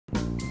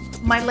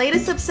My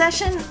latest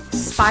obsession,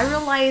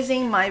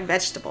 spiralizing my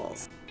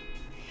vegetables.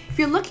 If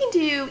you're looking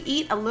to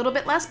eat a little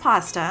bit less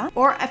pasta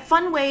or a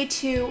fun way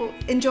to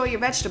enjoy your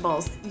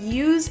vegetables,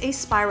 use a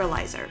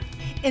spiralizer.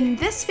 In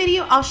this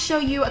video, I'll show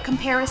you a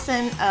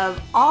comparison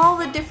of all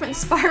the different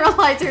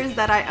spiralizers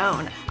that I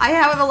own. I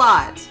have a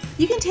lot.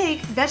 You can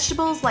take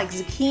vegetables like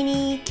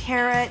zucchini,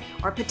 carrot,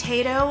 or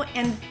potato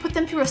and put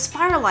them through a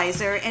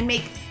spiralizer and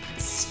make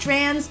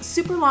strands,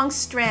 super long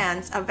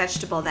strands of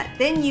vegetable that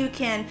then you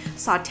can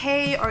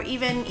saute or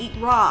even eat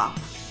raw.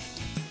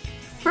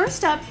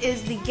 First up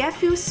is the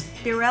Gefu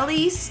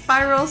Spirelli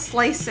Spiral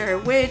Slicer,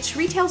 which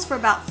retails for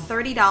about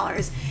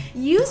 $30.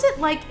 Use it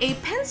like a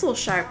pencil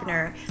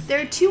sharpener.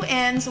 There are two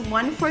ends,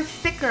 one for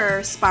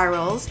thicker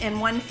spirals and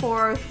one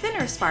for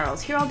thinner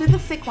spirals. Here, I'll do the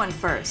thick one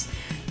first.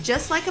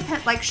 Just like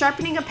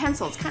sharpening a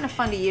pencil. It's kind of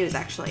fun to use,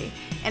 actually.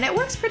 And it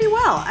works pretty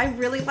well. I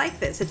really like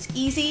this. It's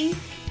easy,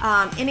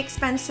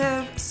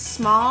 inexpensive,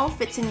 small,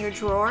 fits in your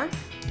drawer.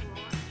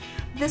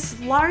 This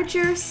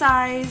larger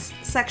size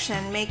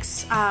section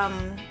makes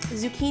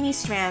zucchini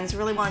strands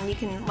really well, and you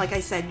can, like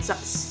I said,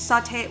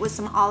 saute it with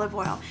some olive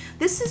oil.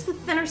 This is the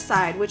thinner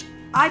side, which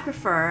I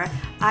prefer.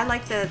 I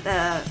like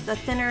the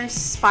thinner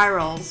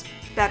spirals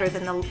better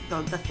than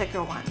the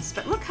thicker ones.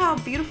 But look how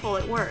beautiful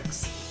it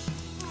works.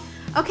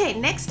 Okay,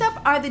 next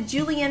up are the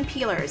Julienne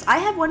Peelers. I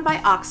have one by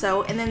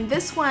OXO, and then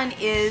this one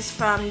is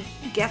from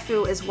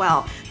Gefu as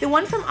well. The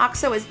one from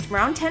OXO is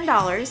around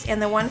 $10,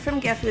 and the one from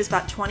Gefu is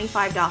about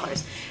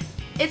 $25.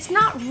 It's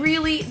not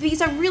really,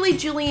 these are really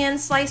julienne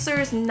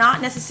slicers, not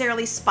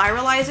necessarily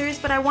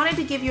spiralizers, but I wanted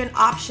to give you an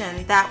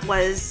option that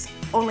was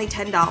only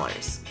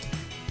 $10.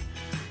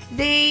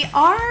 They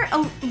are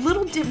a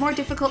little more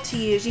difficult to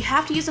use. You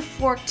have to use a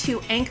fork to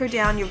anchor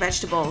down your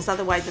vegetables,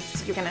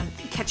 otherwise you're gonna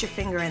catch your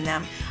finger in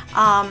them.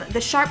 The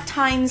sharp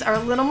tines are a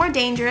little more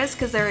dangerous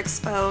because they're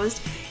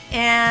exposed,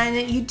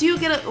 and you do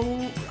get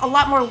a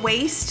lot more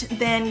waste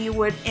than you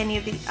would any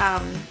of the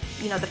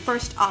the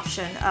first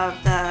option of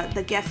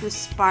the Gefu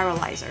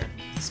Spiralizer.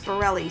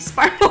 Spirelli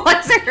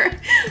Spiralizer.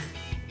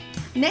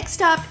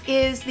 Next up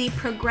is the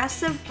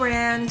Progressive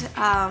brand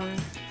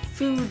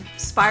food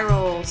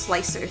spiral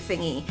slicer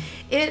thingy.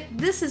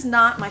 This is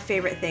not my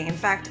favorite thing. In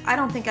fact, I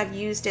don't think I've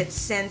used it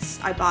since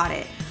I bought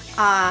it.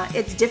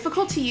 It's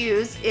difficult to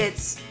use,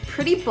 it's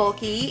pretty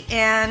bulky,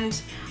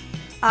 and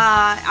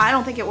I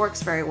don't think it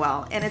works very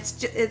well. And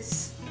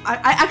I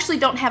actually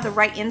don't have the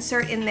right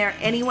insert in there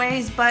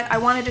anyways, but I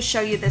wanted to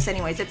show you this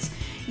anyways.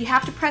 You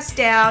have to press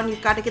down,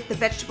 you've got to get the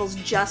vegetables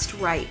just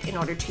right in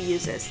order to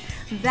use this.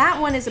 That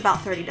one is about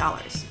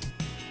 $30.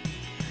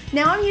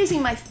 Now I'm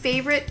using my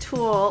favorite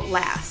tool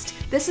last.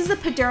 This is the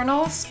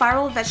Paderno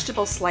Spiral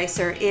Vegetable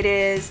Slicer. It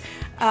is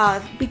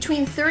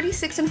between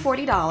 $36 and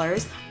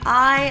 $40.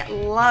 I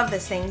love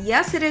this thing.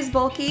 Yes, it is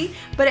bulky,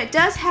 but it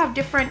does have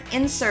different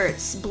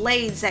inserts,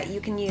 blades that you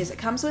can use. It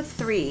comes with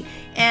 3,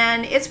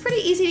 and it's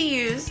pretty easy to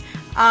use.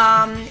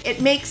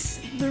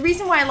 The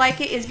reason why I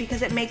like it is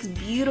because it makes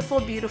beautiful,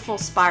 beautiful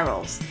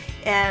spirals.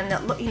 And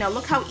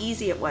look how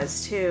easy it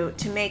was to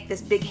make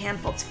this big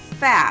handful. It's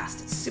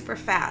fast. It's super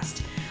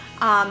fast.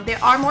 There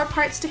are more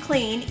parts to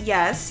clean,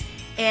 yes,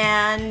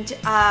 and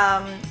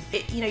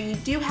you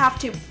do have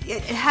to.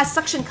 It has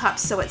suction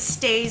cups, so it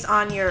stays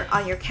on your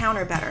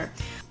counter better.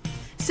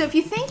 So if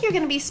you think you're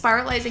going to be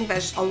spiralizing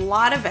a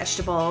lot of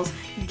vegetables,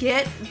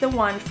 get the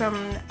one from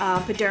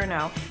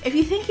Paderno. If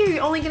you think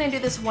you're only going to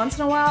do this once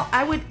in a while,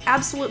 I would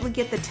absolutely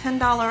get the $10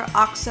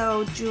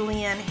 OXO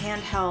Julienne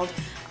handheld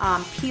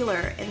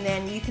peeler, and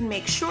then you can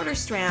make shorter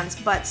strands,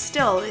 but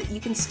still,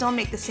 you can still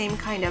make the same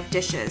kind of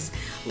dishes,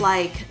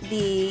 like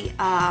the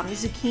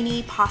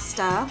zucchini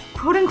pasta,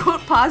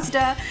 quote-unquote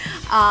pasta.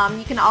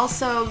 You can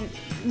also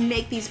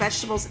make these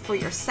vegetables for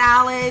your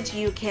salad.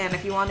 You can,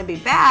 if you want to be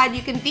bad,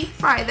 you can deep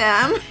fry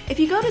them. If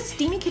you go to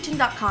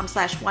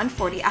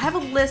steamykitchen.com/140, I have a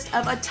list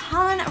of a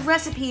ton of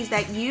recipes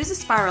that use a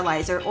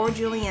spiralizer or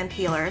Julienne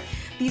peeler.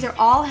 These are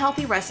all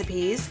healthy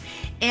recipes,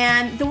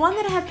 and the one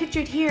that I have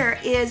pictured here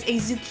is a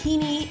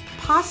zucchini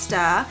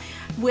pasta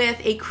with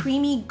a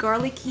creamy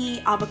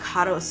garlicky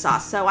avocado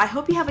sauce. So I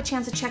hope you have a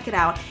chance to check it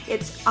out.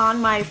 It's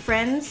on my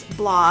friend's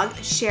blog,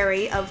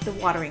 Sherry of the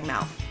Watering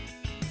Mouth.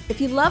 If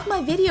you love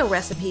my video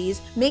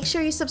recipes, make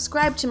sure you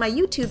subscribe to my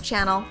YouTube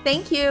channel.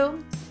 Thank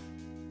you!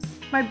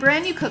 My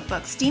brand new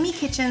cookbook, Steamy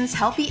Kitchen's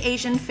Healthy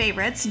Asian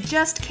Favorites,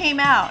 just came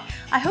out.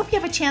 I hope you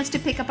have a chance to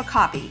pick up a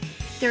copy.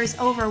 There's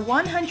over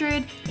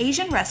 100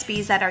 Asian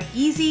recipes that are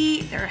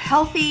easy, they're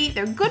healthy,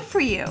 they're good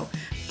for you,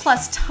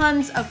 plus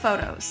tons of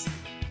photos.